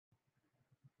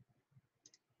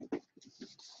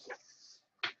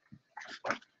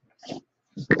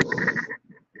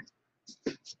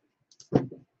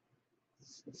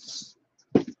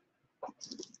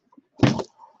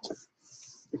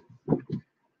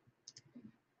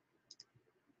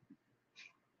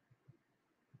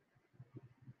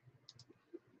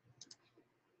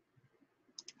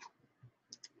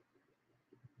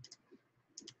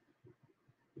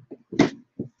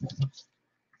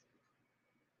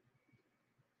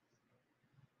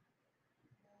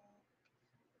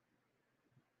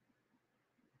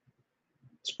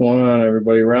What's going on,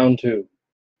 everybody? Round two.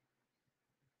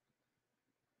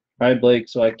 All right, Blake,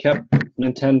 so I kept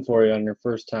a 10 for you on your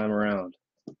first time around.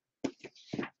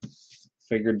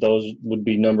 Figured those would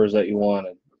be numbers that you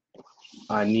wanted.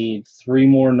 I need 3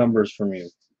 more numbers from you.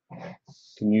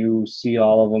 Can you see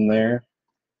all of them there?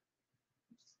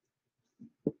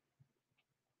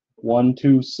 1,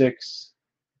 2, 6,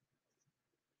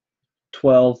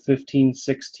 12, 15,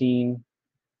 16,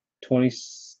 20,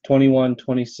 21,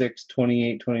 26,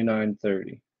 28, 29,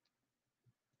 30.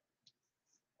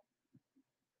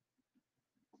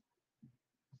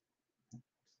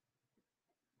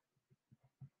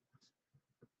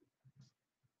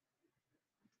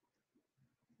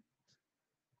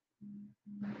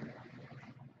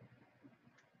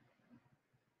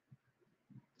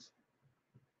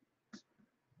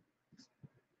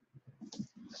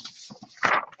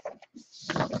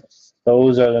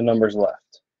 Those are the numbers left.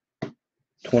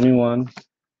 21.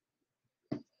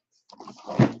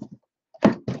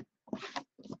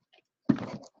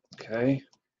 Okay.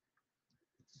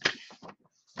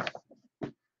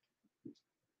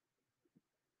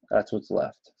 That's what's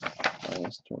left.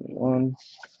 Minus 21.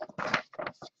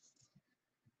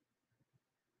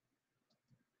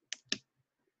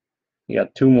 You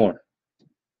got 2 more.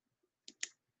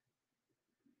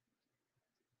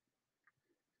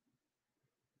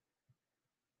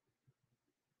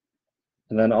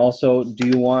 And then also, do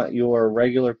you want your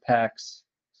regular packs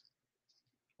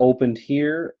opened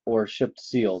here or shipped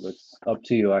sealed? It's up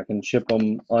to you. I can ship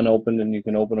them unopened and you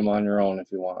can open them on your own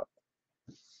if you want.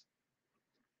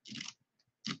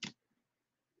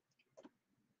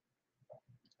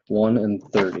 One and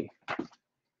 30.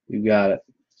 You got it.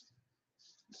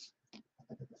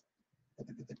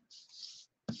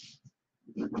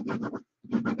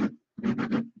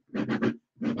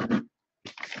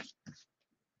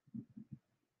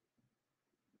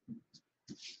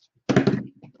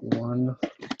 One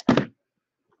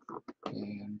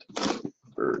and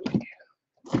 30.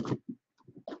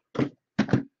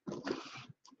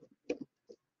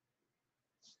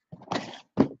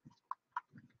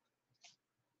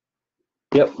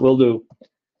 Yep, will do.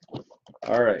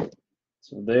 All right.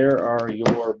 So there are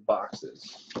your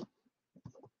boxes.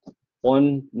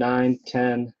 1, 9,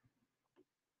 10,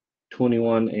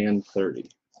 21, and 30.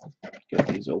 Get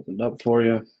these opened up for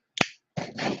you.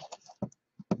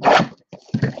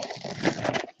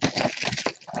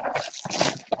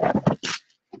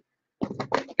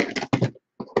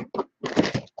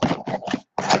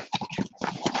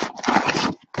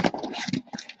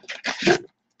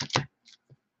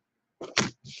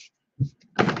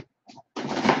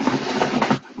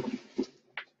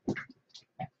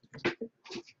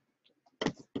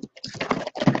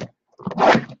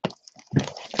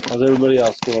 How's everybody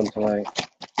else doing tonight?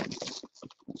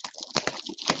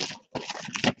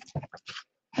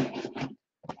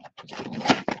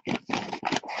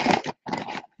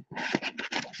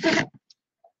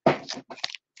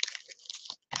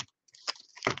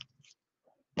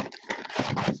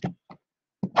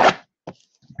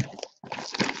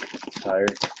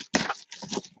 Tired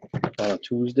on a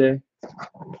Tuesday.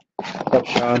 What's up,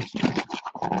 Sean?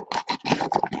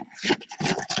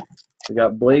 We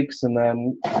got Blake's, and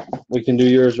then we can do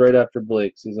yours right after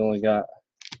Blake's. He's only got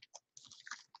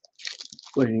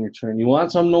waiting your turn. You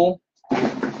want some, Noel?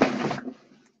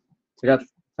 I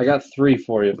got 3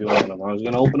 for you if you want them. I was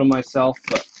gonna open them myself,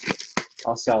 but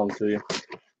I'll sell them to you.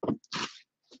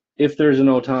 If there's an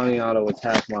Ohtani auto, it's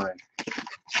half mine.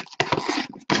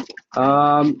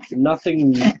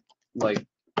 Nothing like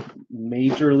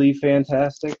majorly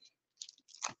fantastic,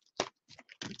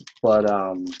 but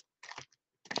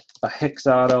a Hicks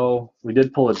auto. We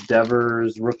did pull a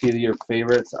Devers Rookie of the Year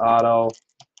Favorites auto,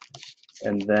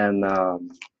 and then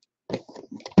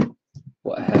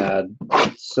what had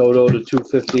Soto to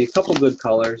 250. A couple good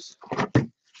colors.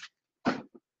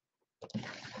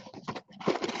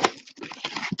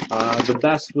 The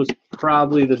best was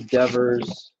probably the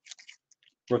Devers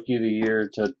Rookie of the Year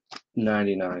to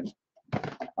 99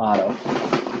 auto.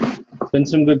 Been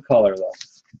some good color though.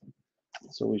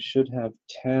 So we should have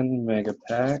 10 mega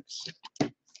packs.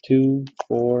 2,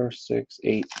 4, 6,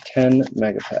 8, 10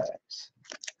 mega packs.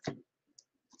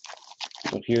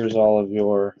 So here's all of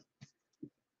your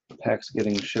packs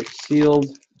getting shipped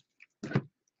sealed.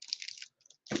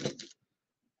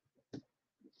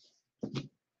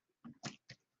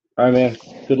 All right, man.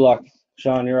 Good luck.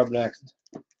 Sean, you're up next.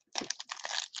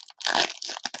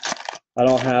 I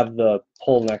don't have the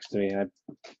pull next to me. I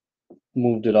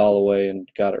moved it all away and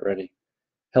got it ready.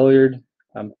 Hilliard,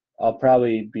 I'll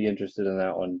probably be interested in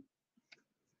that one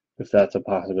if that's a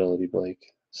possibility,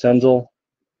 Blake. Senzel,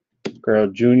 Guerrero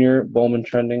Jr., Bowman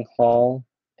trending, Hall,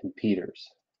 and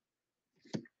Peters.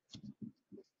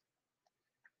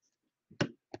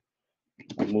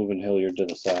 I'm moving Hilliard to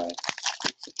the side.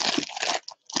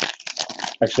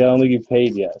 Actually, I don't think you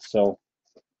paid yet, so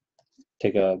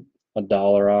take a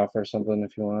dollar off or something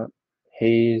if you want.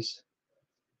 Hayes.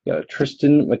 Got a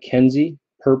Tristan McKenzie,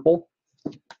 purple.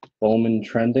 Bowman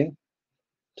trending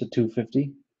to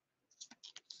 250.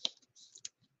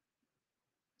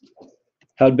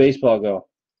 How'd baseball go?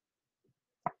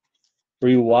 Were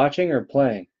you watching or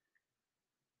playing?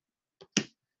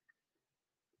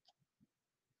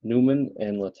 Newman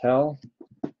and Littell.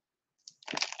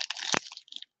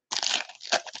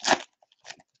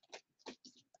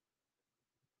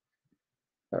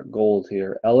 Got gold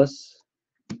here. Ellis,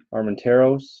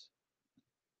 Armenteros,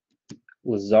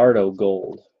 Lizardo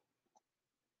gold.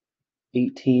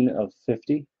 18 of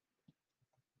 50.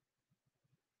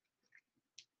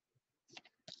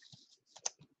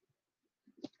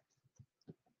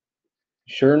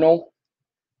 Chernal.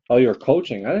 Oh, you were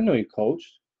coaching. I didn't know you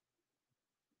coached.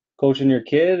 Coaching your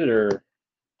kid, or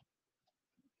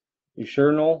you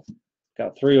sure, Noel?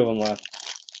 Got 3 of them left.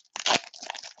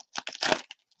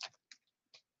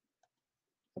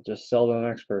 I'll just sell to the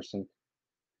next person.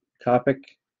 Kopic.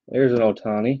 There's an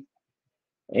Ohtani.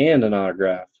 And an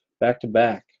autograph. Back to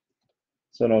back.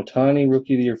 So an Ohtani,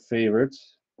 Rookie of the Year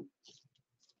favorites.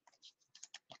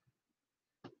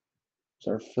 It's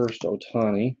our first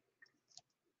Ohtani.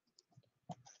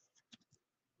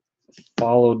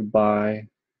 Followed by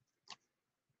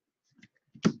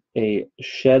a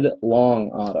Shed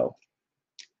Long auto.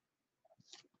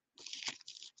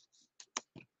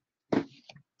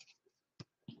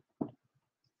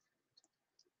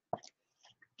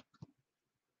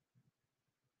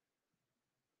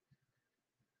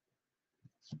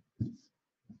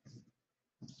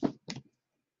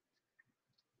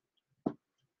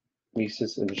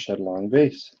 Mises and Shed Long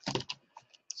base.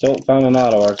 So found an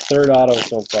auto, our 3rd auto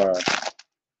so far.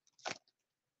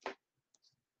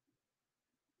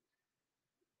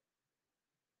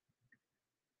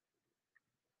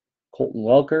 Colton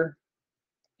Welker,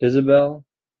 Isabel,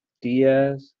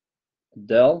 Diaz,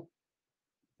 Adele,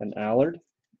 and Allard.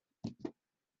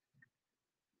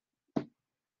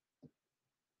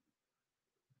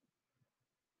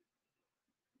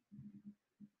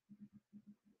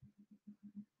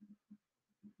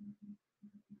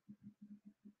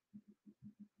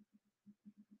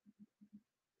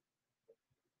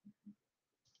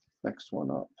 Next one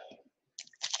up.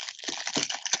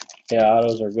 Yeah,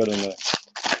 autos are good in this.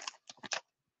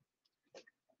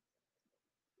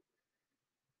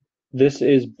 This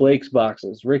is Blake's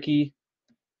boxes. Ricky,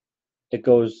 it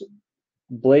goes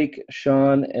Blake,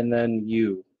 Sean, and then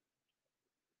you.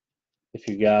 If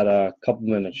you got a couple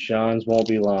minutes. Sean's won't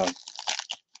be long.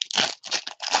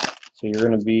 So you're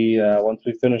going to be, once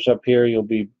we finish up here, you'll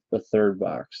be the 3rd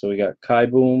box. So we got Kai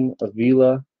Boom,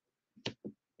 Avila,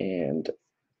 and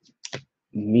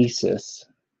Mises,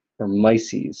 or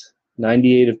Mises.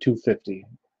 98 of 250.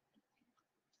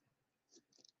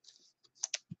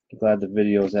 I'm glad the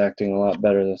video is acting a lot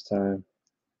better this time.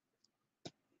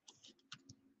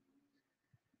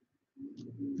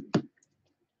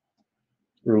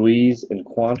 Ruiz and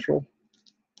Quantrill.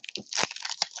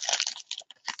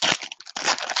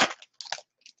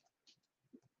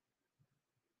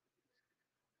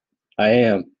 I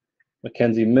am.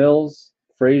 Mackenzie Mills,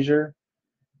 Frazier.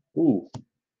 Ooh,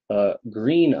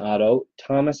 green auto,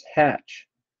 Thomas Hatch.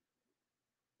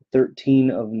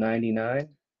 13 of 99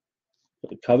 for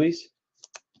the Cubbies.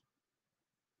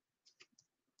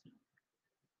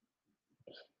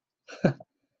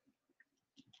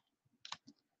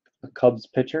 A Cubs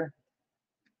pitcher.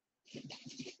 It's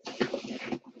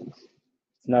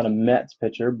not a Mets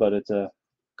pitcher, but it's a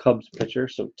Cubs pitcher.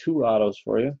 So 2 autos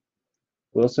for you.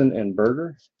 Wilson and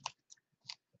Berger.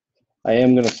 I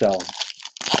am going to sell them.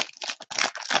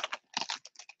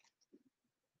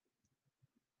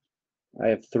 I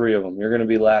have 3 of them. You're going to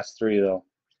be last 3, though.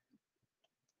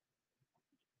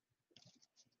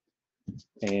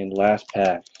 And last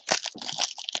pack.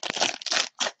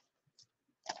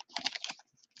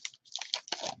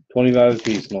 $25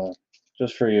 apiece, Noel.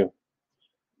 Just for you.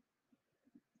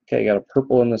 Okay, got a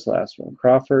purple in this last one.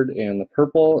 Crawford, and the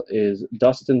purple is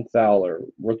Dustin Fowler,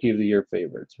 Rookie of the Year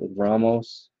favorites, with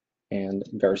Ramos and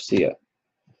Garcia.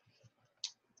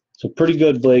 So pretty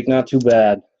good, Blake. Not too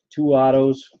bad. 2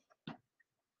 autos,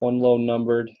 1 low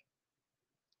numbered.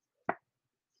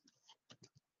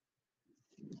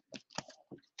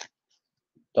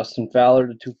 Dustin Fowler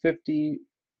to 250.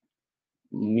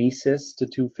 Mises to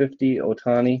 250.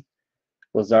 Ohtani.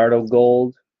 Lizardo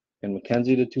gold. And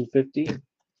McKenzie to 250.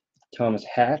 Thomas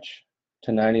Hatch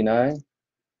to 99,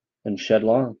 and Shed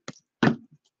Long.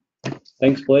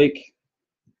 Thanks, Blake.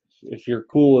 If you're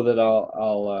cool with it,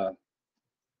 I'll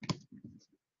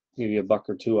give you $1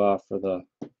 or $2 off for the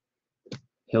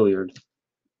Hilliard.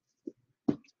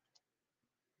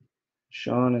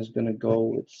 Sean is going to go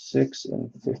with 6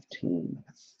 and 15.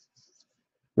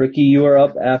 Ricky, you are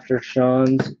up after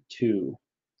Sean's 2.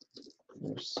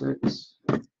 There's 6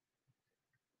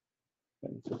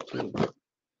 and 15.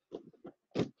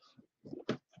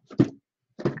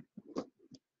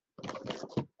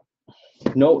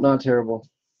 Nope, not terrible.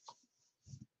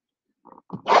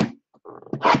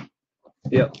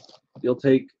 Yep, you'll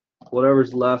take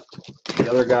whatever's left. The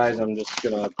other guys, I'm just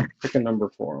going to pick a number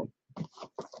for them.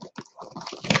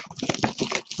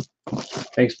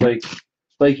 Thanks, Blake.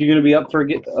 Blake, you're going to be up for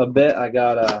a bit. I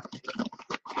got a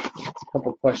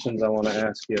couple questions I want to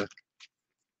ask you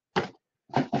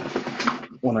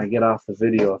when I get off the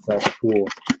video, if that's cool.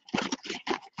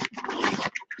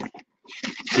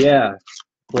 Yeah,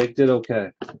 Blake did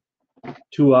okay.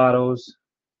 2 autos.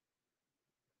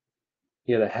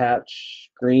 He had a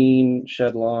Hatch, green,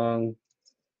 Shed Long,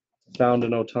 found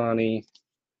an Otani,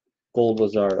 gold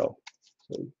Luzardo.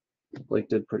 So Blake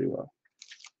did pretty well.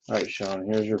 All right, Sean,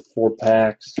 here's your 4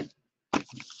 packs.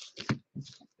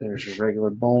 There's your regular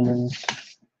Bowmans.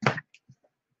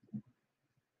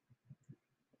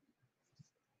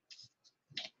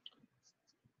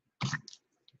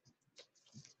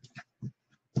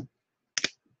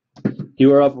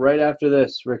 You are up right after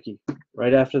this, Ricky.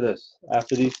 Right after this.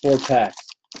 After these 4 packs.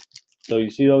 So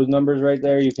you see those numbers right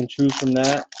there? You can choose from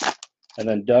that. And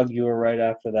then Doug, you are right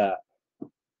after that.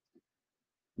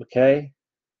 McKay,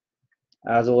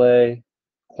 Azalea,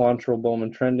 Quantrill,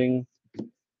 Bowman Trending,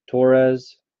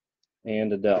 Torres,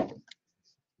 and Adele.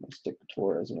 I'll stick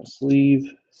Torres in a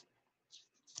sleeve.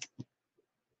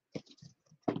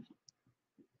 All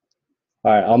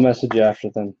right, I'll message you after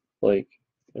then, Blake.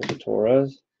 There's the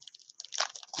Torres.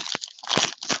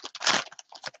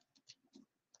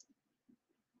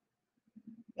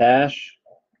 Ash,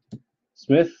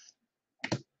 Smith,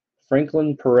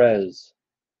 Franklin Perez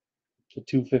to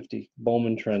 250,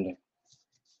 Bowman Trending.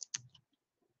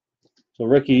 So,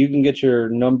 Ricky, you can get your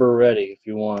number ready if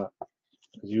you want,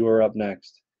 because you are up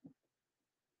next.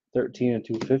 13 and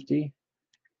 250,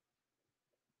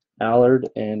 Allard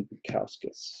and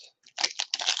Bukowskis.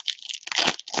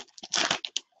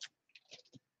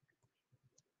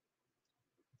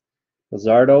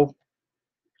 Luzardo,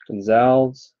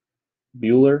 Gonzalez,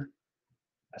 Bueller,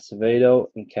 Acevedo,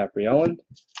 and Capriolan.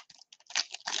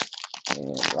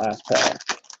 And last pack.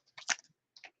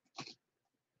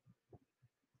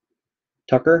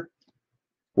 Tucker,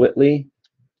 Whitley,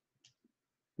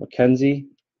 McKenzie,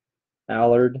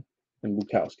 Allard, and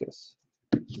Bukowskis.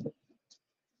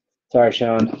 Sorry,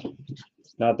 Sean.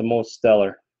 Not the most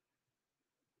stellar.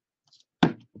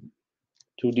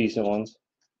 2 decent ones.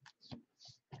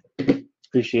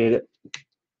 Appreciate it.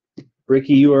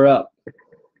 Ricky, you are up.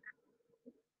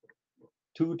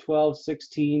 2, 12,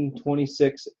 16,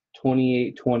 26,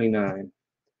 28, 29.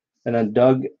 And then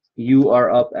Doug, you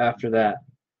are up after that.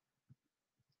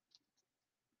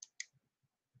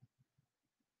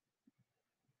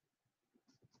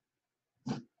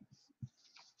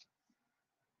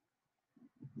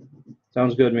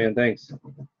 Sounds good, man. Thanks.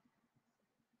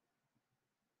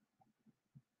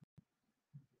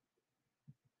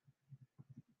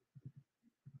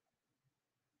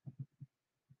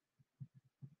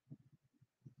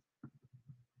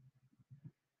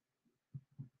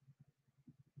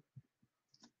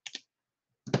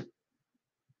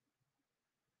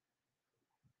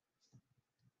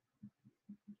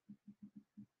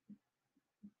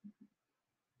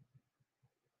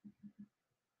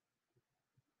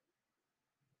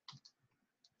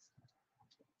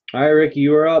 All right, Ricky,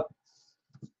 you are up.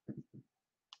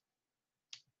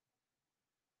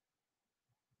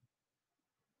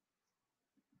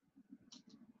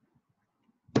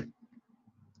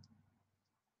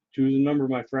 Choose a number,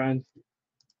 my friend.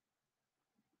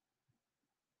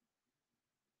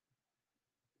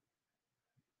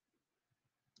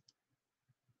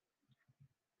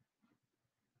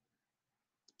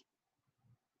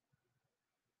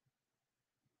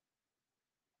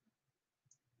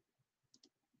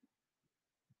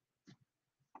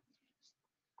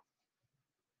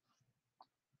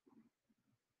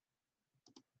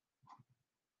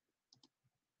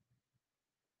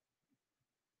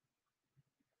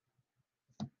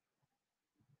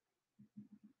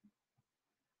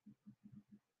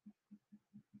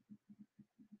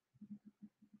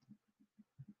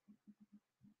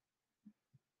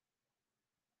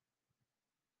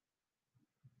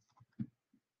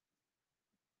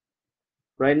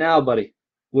 Right now, buddy.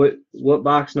 What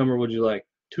box number would you like?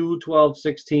 2, 12,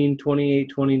 16, 28,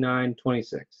 29,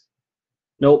 26.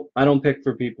 Nope, I don't pick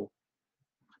for people.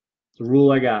 It's a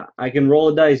rule I got. I can roll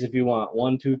a dice if you want.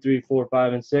 1, 2, 3, 4,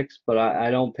 5, and 6, but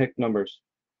I don't pick numbers.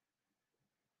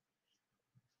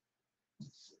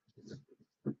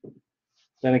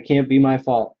 Then it can't be my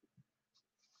fault.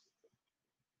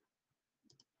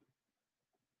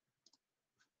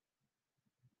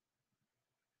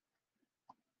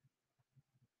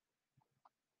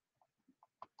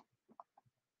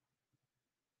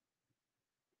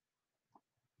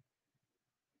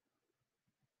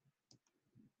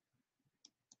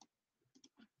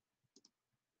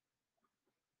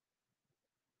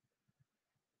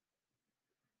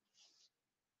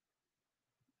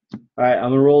 All right,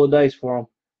 I'm gonna roll the dice for him.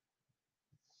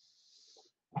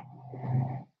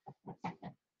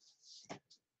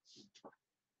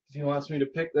 If he wants me to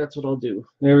pick, that's what I'll do.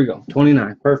 There we go.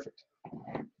 29. Perfect.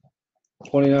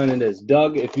 29 it is.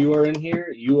 Doug, if you are in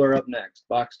here, you are up next.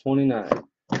 Box 29.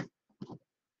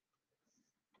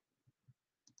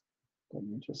 Let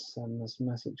me just send this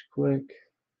message quick.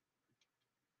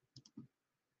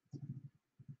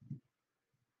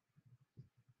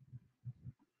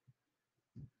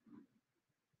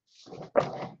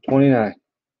 $29.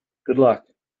 Good luck.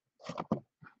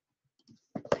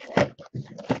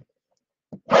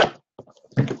 I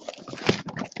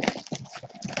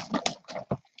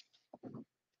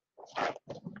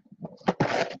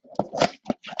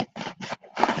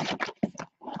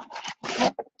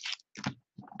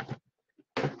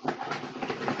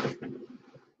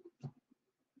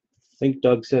think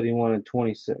Doug said he wanted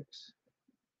 26.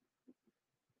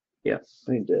 Yep,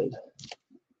 he did.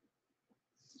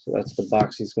 So that's the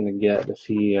box he's going to get if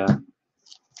he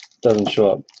doesn't show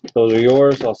up. Those are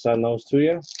yours. I'll send those to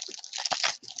you.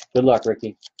 Good luck,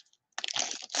 Ricky.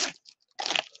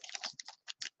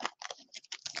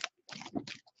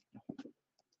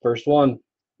 First one.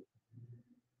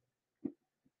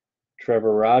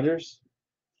 Trevor Rogers.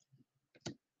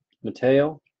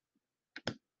 Mateo.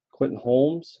 Quentin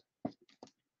Holmes.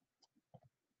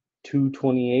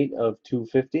 228 of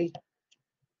 250.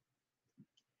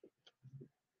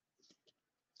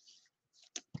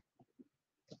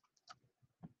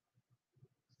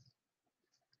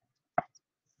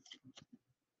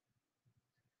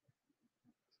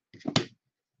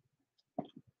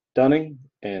 Dunning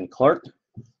and Clark.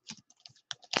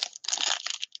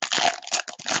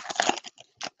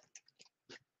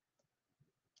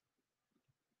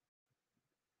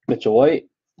 Mitchell White.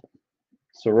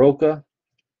 Soroka.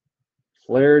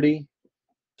 Flaherty.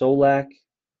 Solak.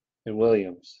 And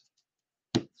Williams.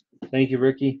 Thank you,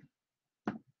 Ricky.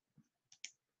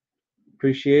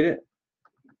 Appreciate it.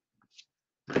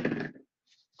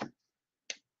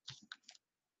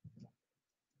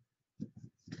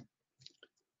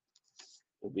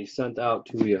 Will be sent out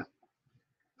to you.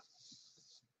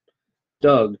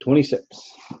 Doug, 26.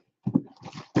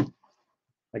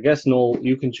 I guess, Noel,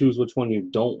 you can choose which one you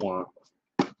don't want.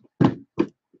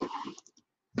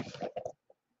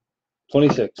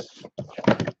 26.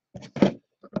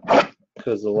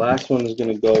 Because the last one is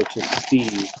going to go to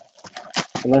Steve.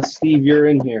 Unless, Steve, you're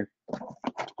in here.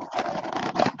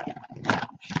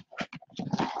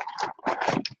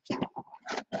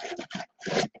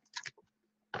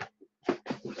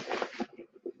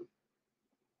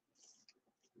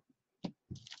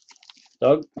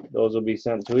 Doug, those will be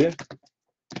sent to you.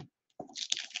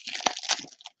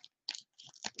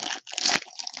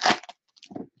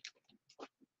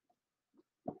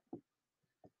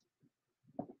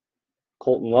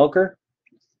 Colton Welker.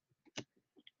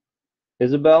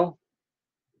 Isabel.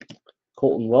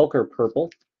 Colton Welker, purple.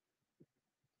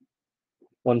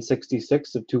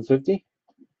 166 of 250.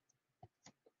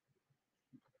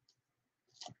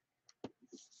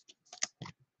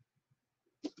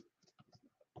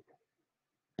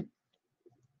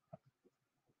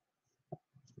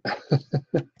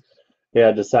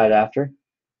 Yeah, decide after.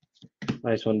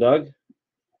 Nice one, Doug.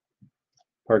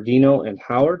 Pardino and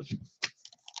Howard.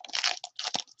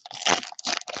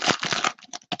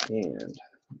 And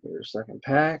your second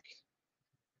pack.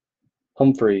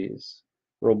 Humphreys,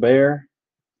 Robert,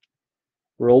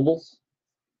 Robles,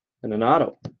 and an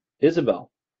auto.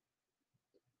 Isabel.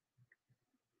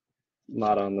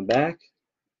 Not on the back.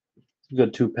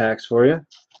 Good 2 packs for you.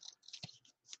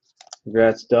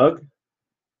 Congrats, Doug.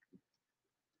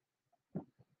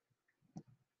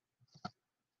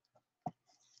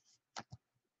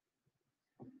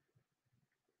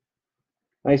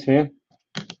 Nice, man.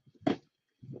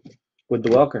 With the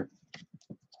Welker.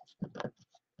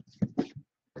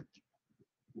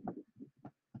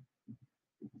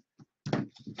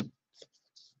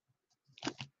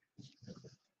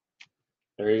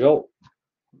 There you go.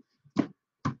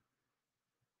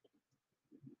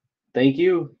 Thank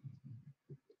you.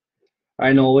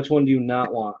 I know. Which one do you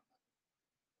not want?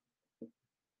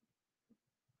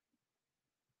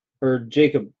 Or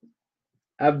Jacob.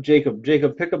 Have Jacob.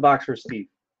 Jacob, pick a box for Steve.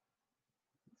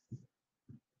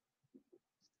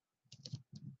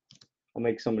 I'll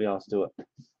make somebody else do it.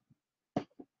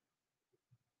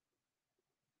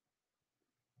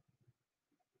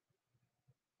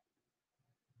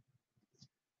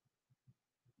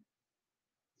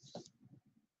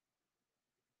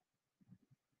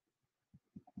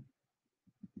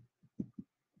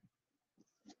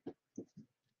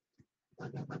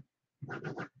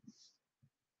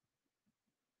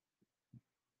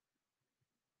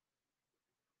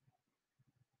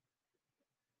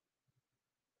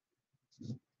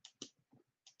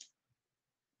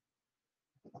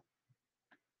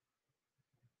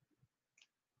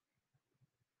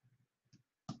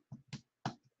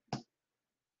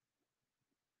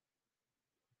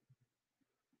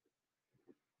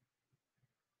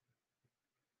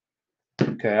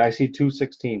 Okay, I see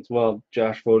 2/16. Well,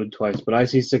 Josh voted twice, but I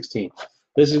see 16.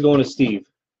 This is going to Steve.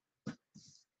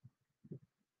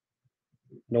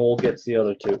 Noel gets the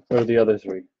other two, or the other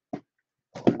three.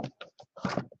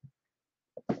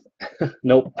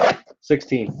 Nope.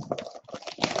 16.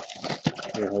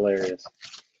 You're hilarious.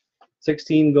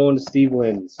 16 going to Steve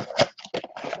wins.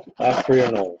 Last for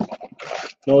your Noel.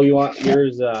 Noel, you want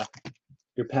yours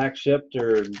your pack shipped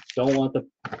or don't want the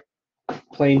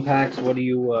plain packs? What are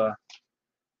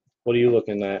you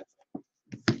looking at?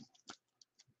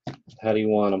 How do you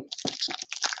want them?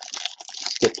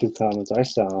 Get 2 comments. I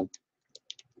saw them.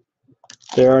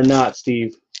 There are not,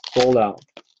 Steve. Sold out.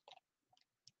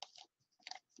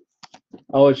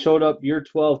 Oh, it showed up. Your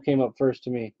 12 came up first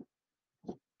to me.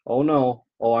 Oh, no.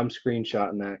 Oh, I'm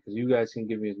screenshotting that because you guys can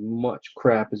give me as much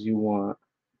crap as you want.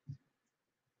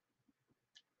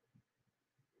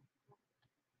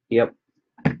 Yep.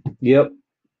 Yep.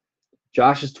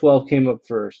 Josh's 12 came up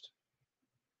first.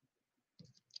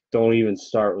 Don't even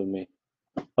start with me.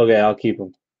 Okay, I'll keep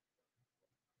them.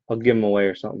 I'll give them away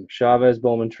or something. Chavez,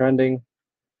 Bowman, trending.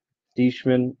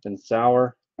 Deichmann, and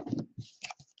Sauer.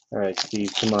 All right,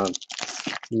 Steve, come on.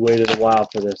 You waited a while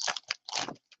for this.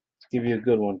 Let's give you a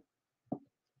good one.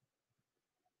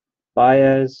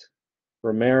 Baez,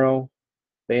 Romero,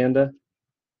 Banda,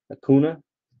 Acuna,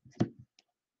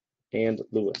 and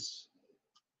Lewis.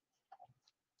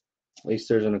 At least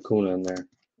there's an Acuna in there.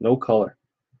 No color.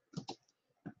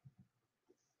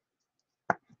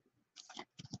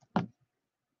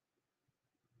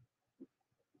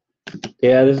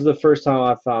 Yeah, this is the first time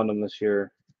I've found them this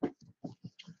year.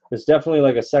 It's definitely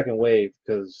like a second wave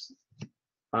because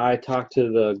I talked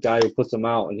to the guy who puts them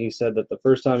out, and he said that the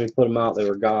first time he put them out, they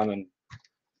were gone in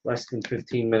less than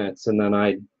 15 minutes, and then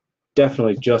I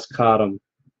definitely just caught them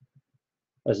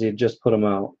as he had just put them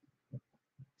out.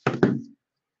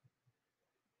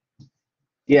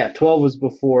 Yeah, 12 was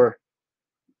before.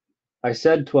 I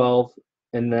said 12,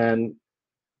 and then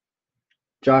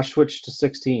Josh switched to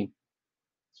 16.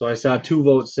 So I saw 2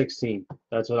 votes, 16.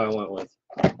 That's what I went with.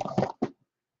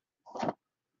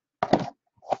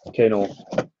 Okay, Noel.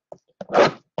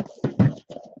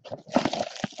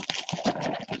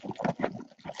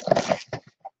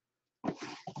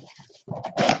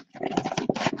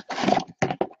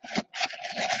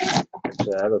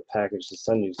 Actually, I have a package to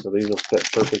send you, so these will fit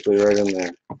perfectly right in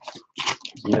there.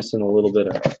 Missing a little bit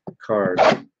of card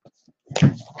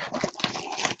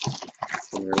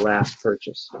from your last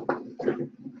purchase.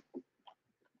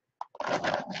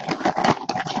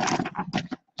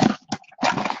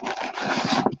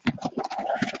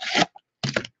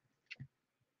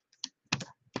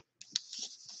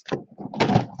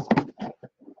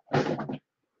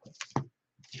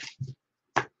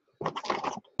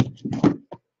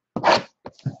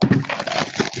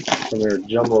 From your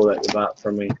jumbo that you bought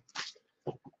from me.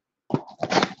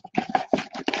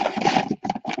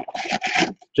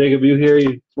 Jacob, you here?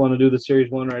 You want to do the series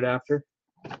 1 right after?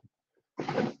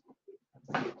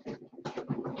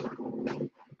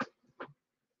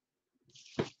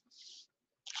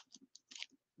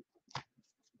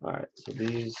 All right, so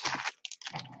these,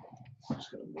 I'm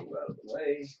just going to move out of the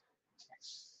way.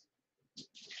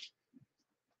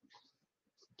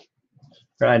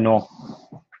 All right, Noel.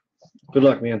 Good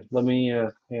luck, man. Let me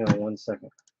hang on 1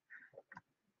 second.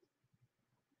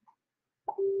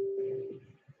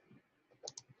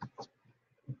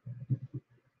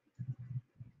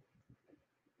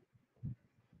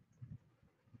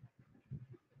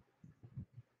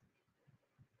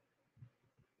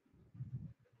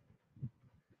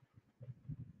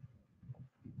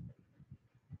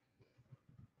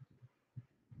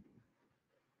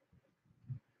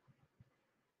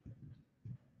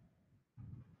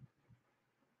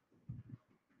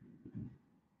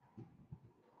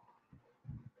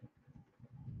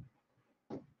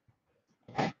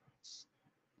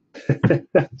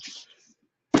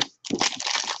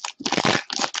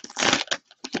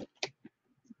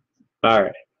 All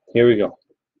right, here we go.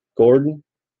 Gordon,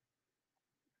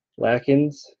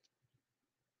 Lackins,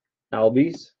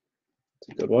 Albies. It's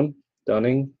a good one.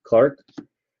 Dunning, Clark.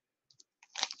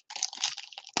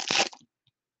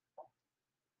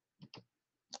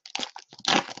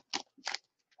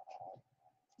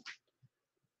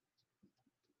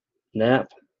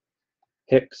 Knapp,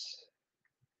 Hicks,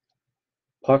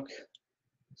 Puck,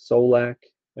 Solak,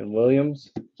 and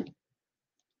Williams.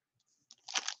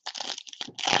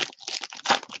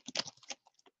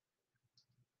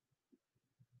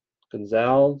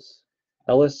 Gonzalez,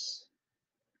 Ellis.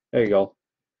 There you go.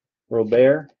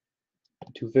 Robert,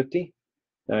 250.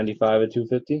 95 at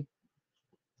 250.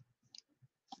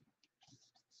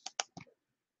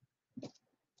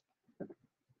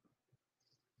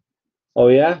 Oh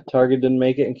yeah, Target didn't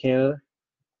make it in Canada,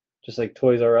 just like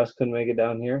Toys R Us couldn't make it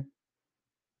down here.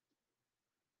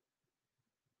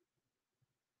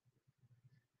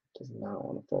 Does not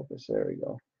want to focus. There we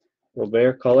go.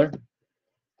 Robert color.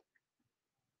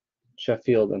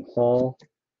 Sheffield and Hall.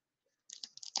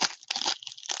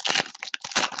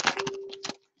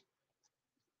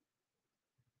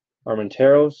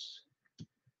 Armenteros,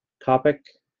 Kopic,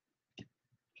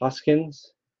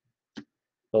 Hoskins,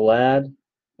 Balad,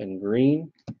 and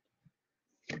Green.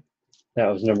 That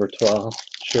was number 12.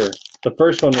 Sure. The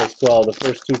first one was 12, the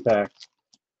first 2 packs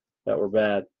that were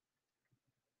bad.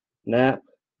 Knapp,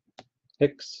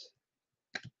 Hicks,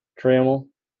 Trammell,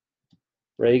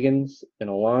 Reagans, and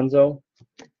Alonzo.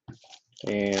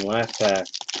 And last pack.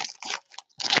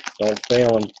 Don't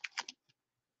fail him.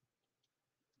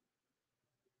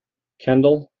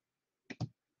 Kendall,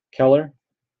 Keller,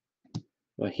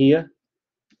 Mejia,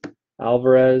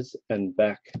 Alvarez, and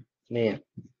Beck. Man,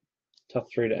 tough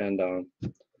 3 to end on.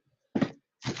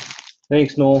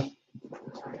 Thanks, Noel.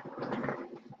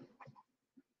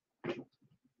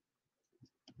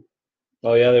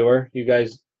 Oh, yeah, they were? You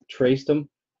guys traced them?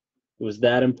 It was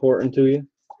that important to you?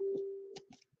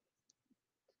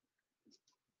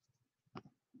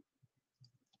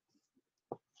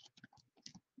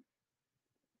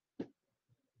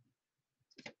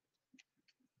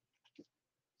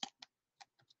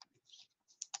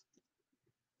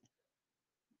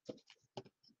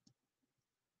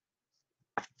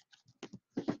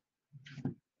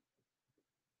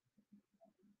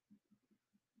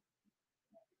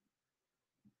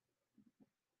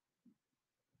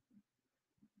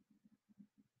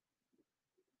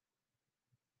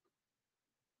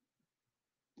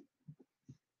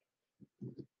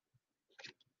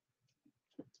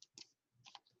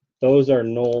 Those are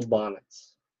Noel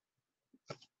Bonnets.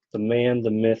 The man,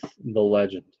 the myth, the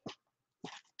legend.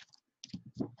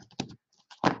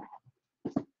 The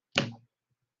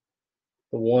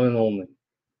one and only.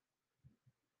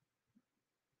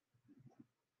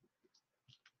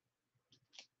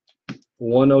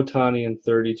 One Ohtani in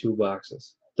 32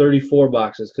 boxes. 34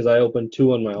 boxes, because I opened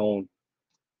 2 on my own.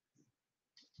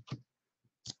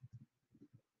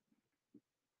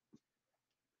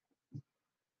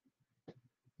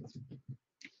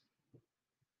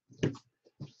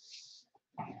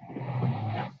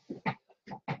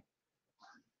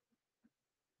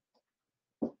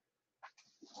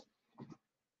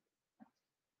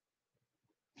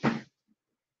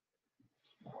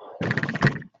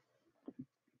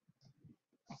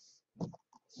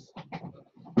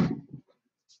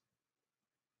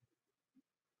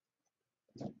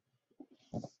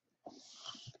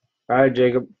 All right,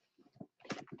 Jacob.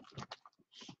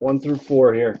 1 through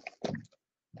 4 here.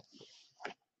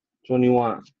 Which one you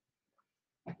want?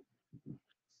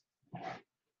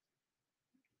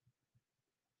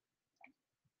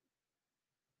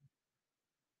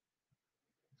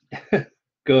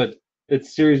 Good.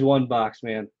 It's Series 1 box,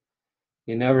 man.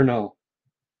 You never know.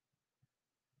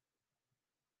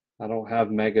 I don't have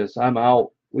megas. I'm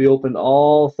out. We opened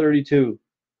all 32.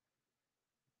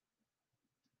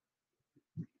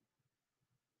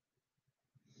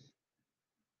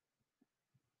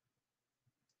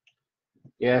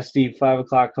 Yeah, Steve, 5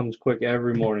 o'clock comes quick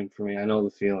every morning for me. I know the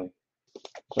feeling.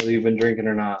 Whether you've been drinking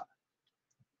or not.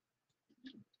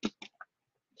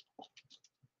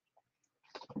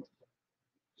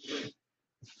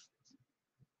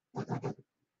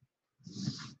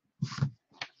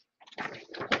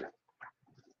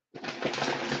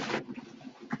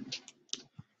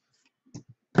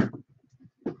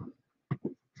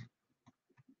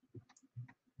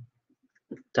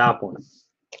 Top one.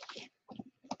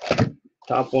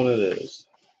 Top one it is.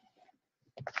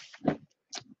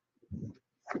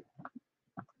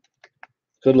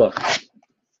 Good luck.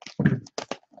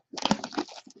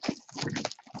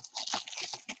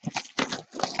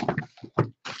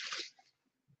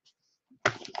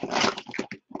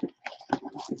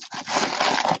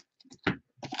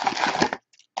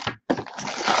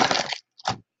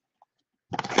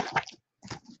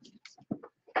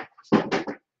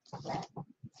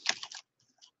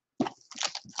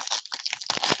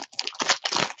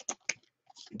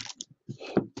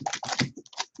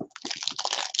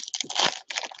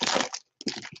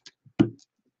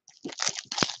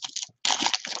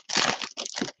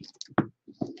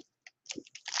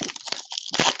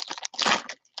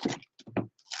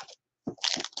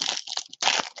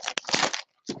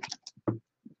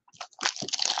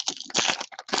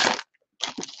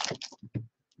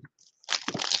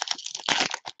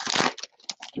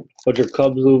 But your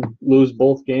Cubs lose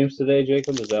both games today,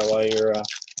 Jacob? Is that why you're?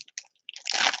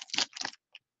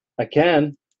 I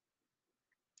can.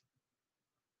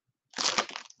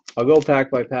 I'll go pack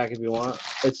by pack if you want.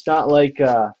 It's not like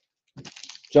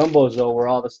jumbos though, where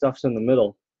all the stuff's in the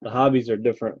middle. The hobbies are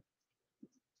different.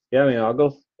 Yeah, I mean, I'll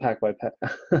go pack by pack.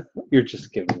 You're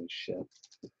just giving me shit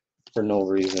for no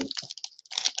reason.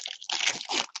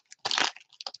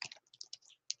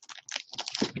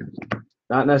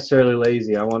 Not necessarily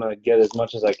lazy. I want to get as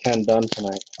much as I can done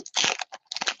tonight.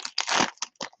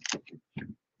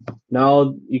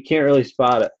 No, you can't really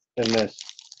spot it in this.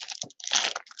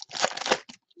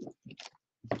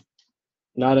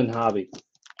 Not in hobby.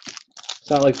 It's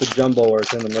not like the jumbo where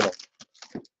it's in the middle.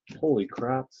 Holy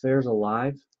crap, Sayre's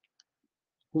alive?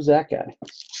 Who's that guy?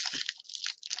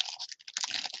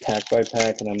 Pack by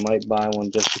pack, and I might buy one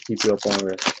just to keep you up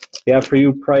longer. Yeah, for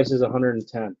you, price is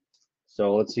 110.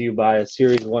 So let's see you buy a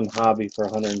Series 1 hobby for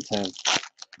 110.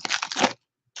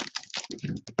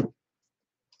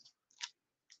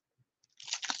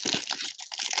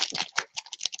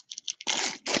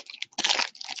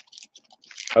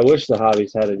 I wish the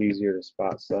hobbies had it easier to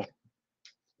spot stuff.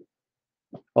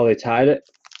 Oh, they tied it?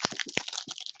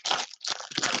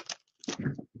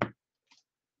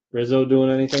 Rizzo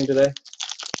doing anything today?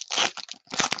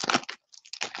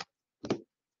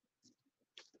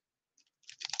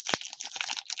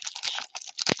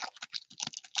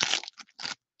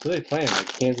 Who are they playing? Like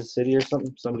Kansas City or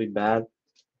something? Somebody bad?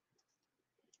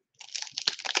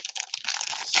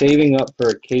 Saving up for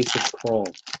a case of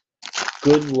Chrome.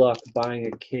 Good luck buying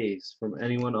a case from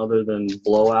anyone other than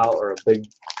Blowout or a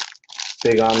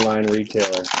big online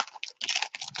retailer.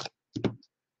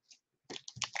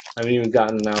 I haven't even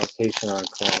gotten an allocation on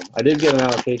Chrome. I did get an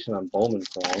allocation on Bowman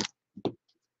Chrome.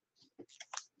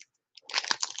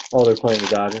 Oh, they're playing the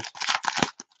Dodgers.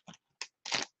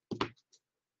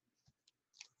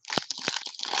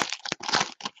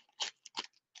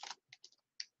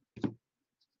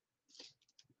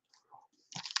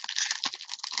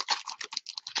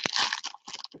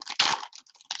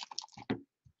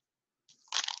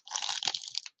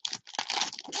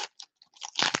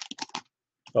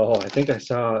 Oh, I think I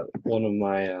saw one of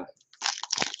my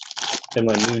in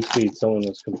my news feed. Someone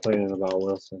was complaining about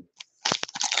Wilson.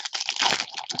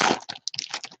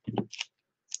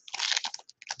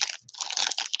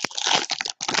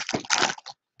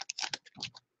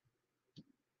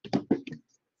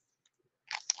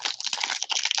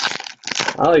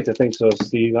 I like to think so,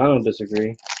 Steve. I don't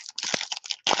disagree.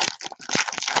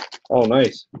 Oh,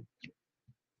 nice.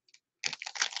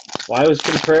 Why was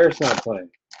Contreras not playing?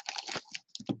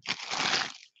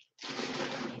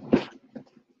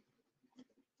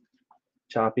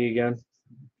 Choppy again.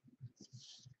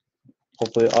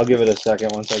 Hopefully, I'll give it a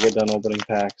second once I get done opening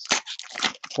packs.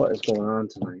 What is going on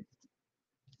tonight?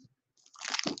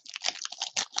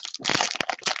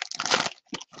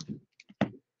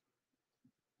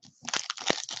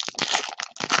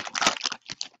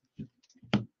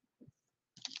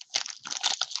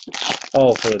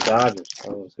 Oh, for the Dodgers. I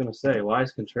was going to say, why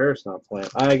is Contreras not playing?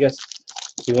 I guess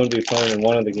he wouldn't be playing in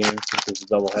one of the games since it's a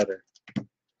doubleheader.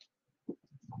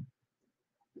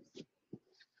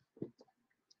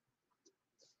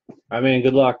 I mean,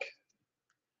 good luck.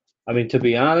 I mean, to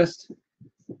be honest,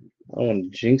 I don't want to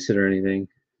jinx it or anything,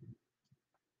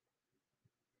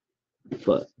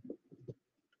 but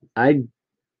I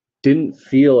didn't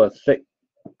feel a thick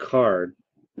card,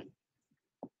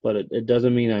 but it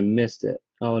doesn't mean I missed it.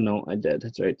 Oh, no, I did.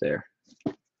 It's right there.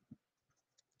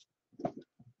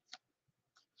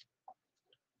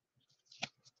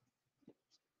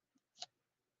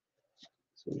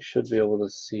 So we should be able to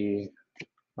see.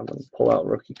 I'm going to pull out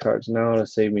rookie cards now to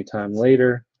save me time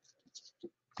later.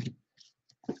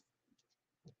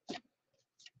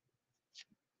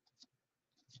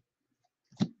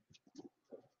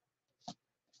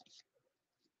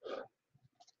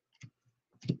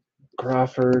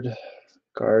 Crawford,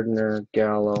 Gardner,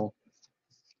 Gallo.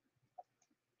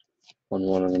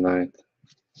 1-1 in the ninth.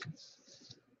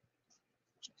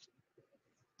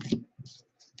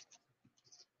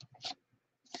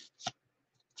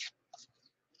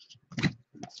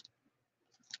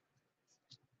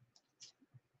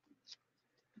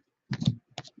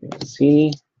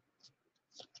 Mancini,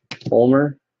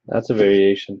 Ulmer. That's a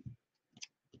variation.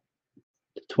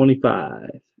 25.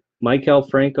 Michael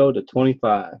Franco to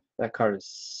 25. That card is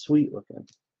sweet looking.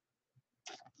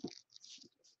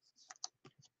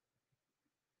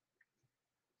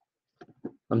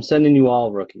 I'm sending you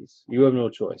all rookies. You have no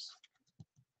choice.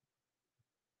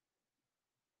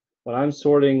 When I'm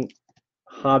sorting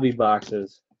hobby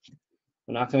boxes,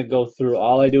 I'm not going to go through.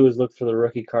 All I do is look for the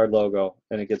rookie card logo,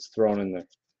 and it gets thrown in there.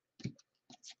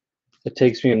 It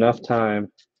takes me enough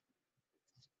time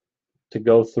to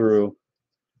go through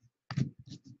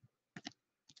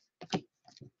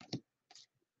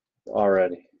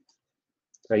already.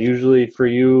 I usually, for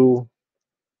you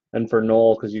and for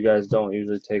Noel, because you guys don't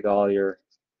usually take all your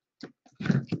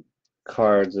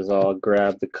cards, is I'll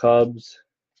grab the Cubs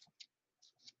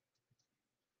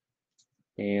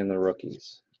and the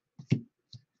rookies.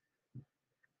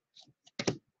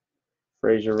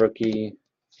 Frazier rookie.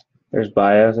 There's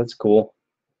Baez. That's cool.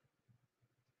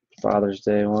 Father's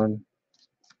Day one.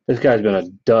 This guy's been a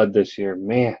dud this year.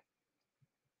 Man.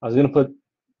 I was going to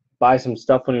buy some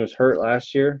stuff when he was hurt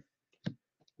last year.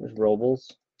 There's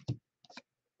Robles.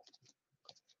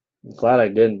 I'm glad I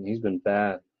didn't. He's been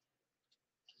bad.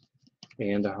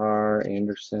 Andahar,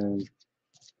 Anderson.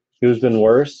 Who's been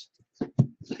worse?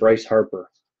 Bryce Harper.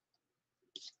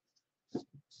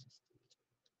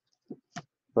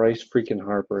 Bryce freaking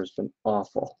Harper has been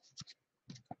awful.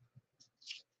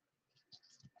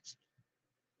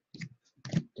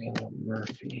 Daniel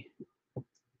Murphy.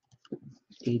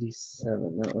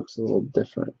 87. That looks a little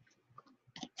different.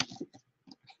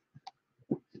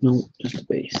 No, just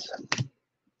base.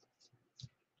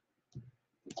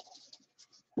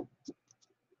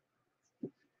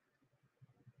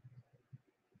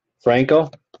 Franco?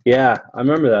 Yeah, I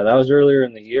remember that. That was earlier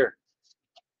in the year.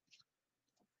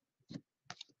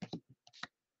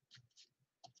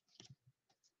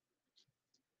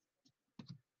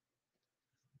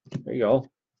 There you go.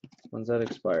 When's that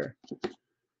expire?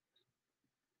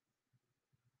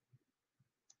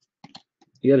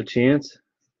 You got a chance?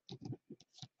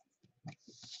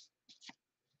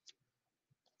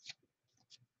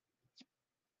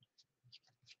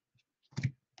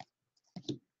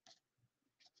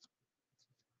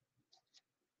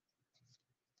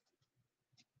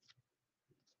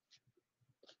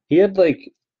 He had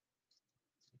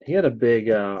a big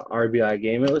RBI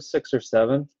game. It was 6 or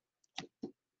 7.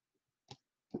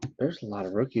 There's a lot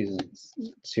of rookies in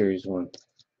Series 1.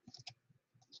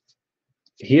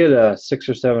 He had a 6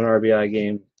 or 7 RBI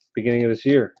game beginning of this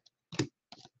year.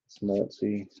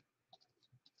 Smoltzy.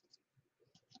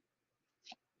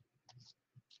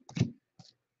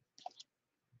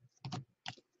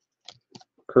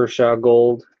 Kershaw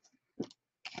Gold.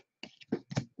 I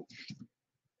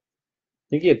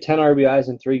think he had 10 RBIs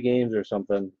in 3 games or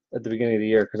something at the beginning of the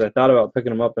year because I thought about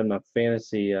picking him up in a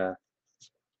fantasy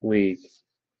league.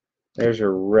 There's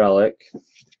your relic.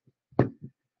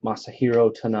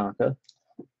 Masahiro Tanaka.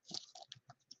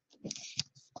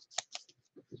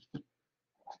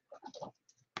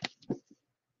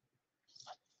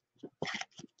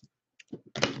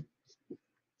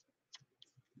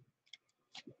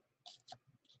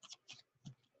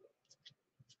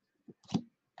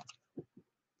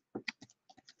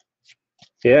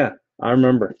 Yeah, I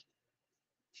remember.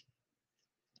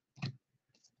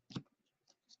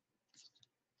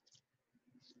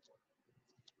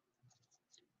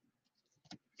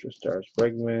 Just Stars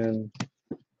Bregman.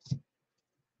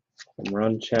 Home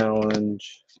Run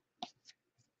Challenge.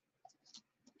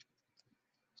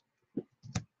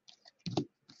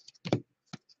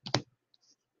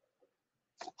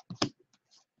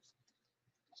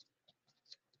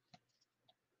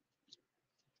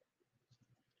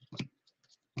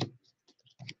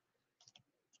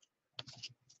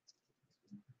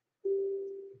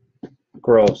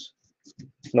 Gross.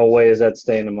 No way is that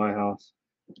staying in my house.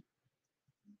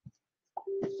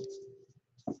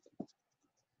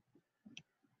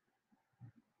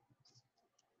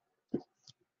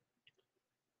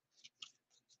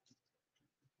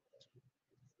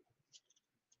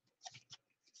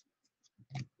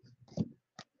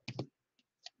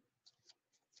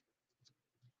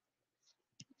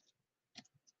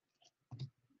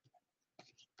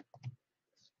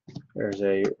 There's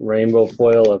a rainbow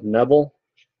foil of Nebel.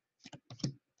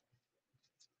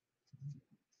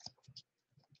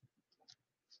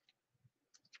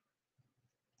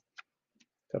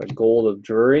 Got a gold of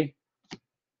Drury,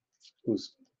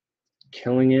 who's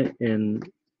killing it in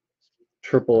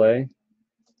AAA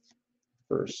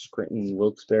for Scranton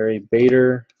Wilkes-Barre.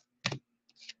 Bader,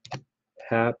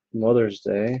 Hap, Mother's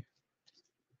Day.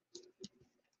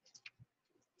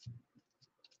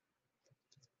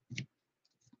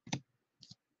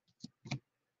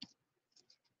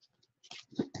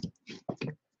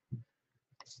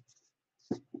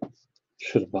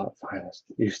 Should have bought Finest.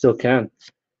 You still can.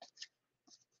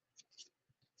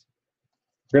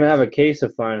 We're gonna have a case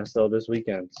of Finest though this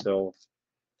weekend, so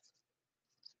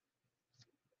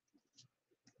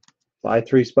buy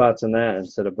 3 spots in that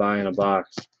instead of buying a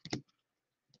box. I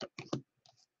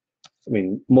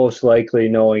mean, most likely,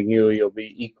 knowing you, you'll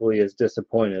be equally as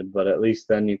disappointed, but at least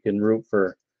then you can root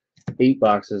for 8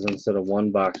 boxes instead of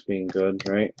 1 box being good,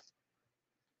 right?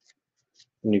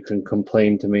 And you can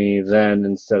complain to me then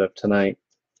instead of tonight.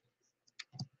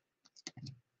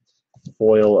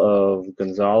 Foil of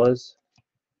Gonzalez.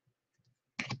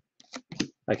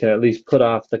 I can at least put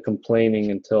off the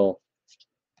complaining until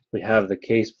we have the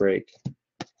case break.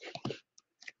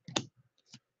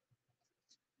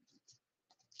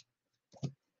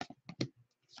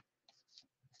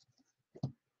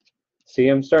 See,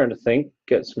 I'm starting to think,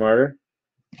 get smarter.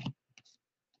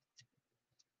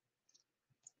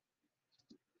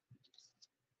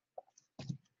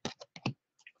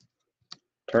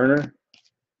 Turner,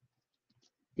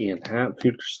 Ian Happ,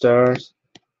 Future Stars.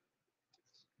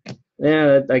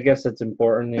 Yeah, I guess that's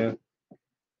important. Yeah,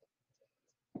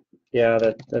 yeah,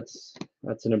 that's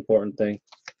an important thing.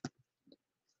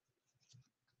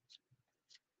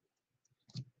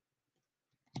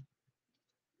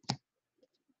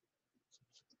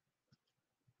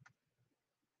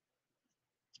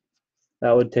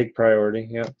 That would take priority.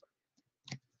 Yeah.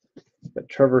 Got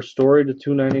Trevor Story to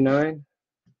 299.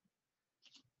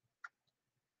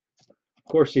 Of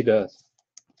course he does.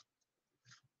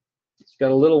 He's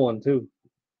got a little one too.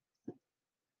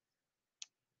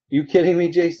 You kidding me,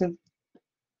 Jason?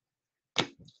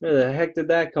 Where the heck did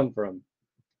that come from?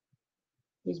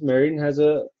 He's married and has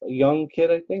a young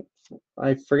kid, I think.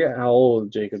 I forget how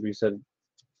old, Jacob, you said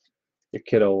your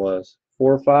kiddo was.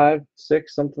 4, 5,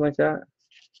 6, something like that.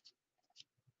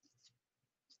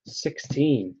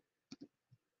 16.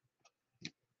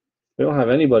 We don't have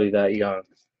anybody that young.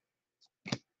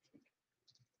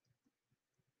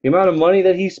 The amount of money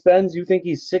that he spends, you think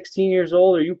he's 16 years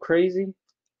old? Are you crazy?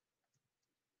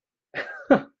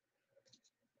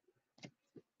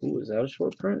 Ooh, is that a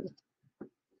short print?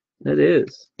 It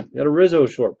is. Got a Rizzo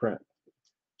short print.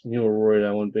 You were worried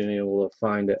I wouldn't be able to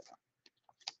find it.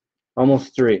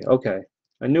 Almost 3. Okay.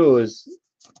 I knew it was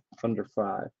under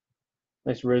 5.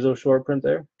 Nice Rizzo short print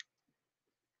there.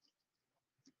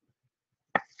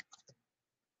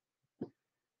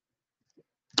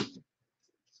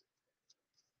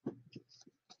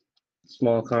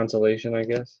 Small consolation, I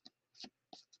guess. At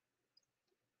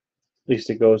least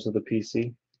it goes to the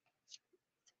PC.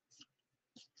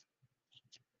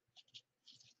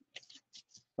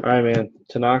 All right, man.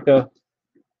 Tanaka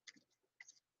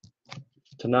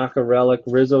Relic,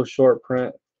 Rizzo short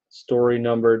print, Story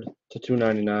numbered to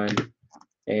 299,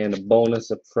 and a bonus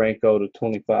of Franco to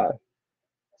 25.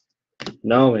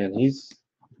 No, man, he's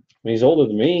older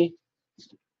than me,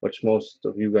 which most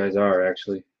of you guys are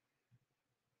actually.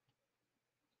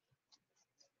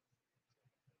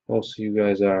 Most of you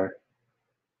guys are.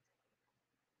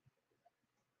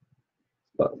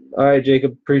 But, all right,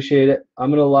 Jacob, appreciate it. I'm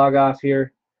gonna log off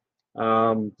here.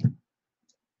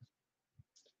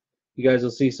 You guys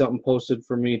will see something posted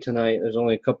for me tonight. There's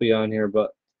only a couple on here,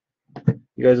 but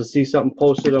you guys will see something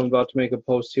posted. I'm about to make a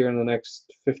post here in the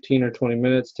next 15 or 20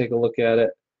 minutes. Take a look at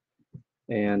it.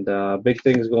 And big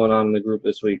things going on in the group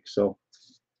this week. So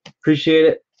appreciate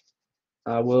it.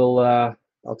 I'll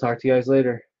talk to you guys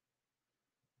later.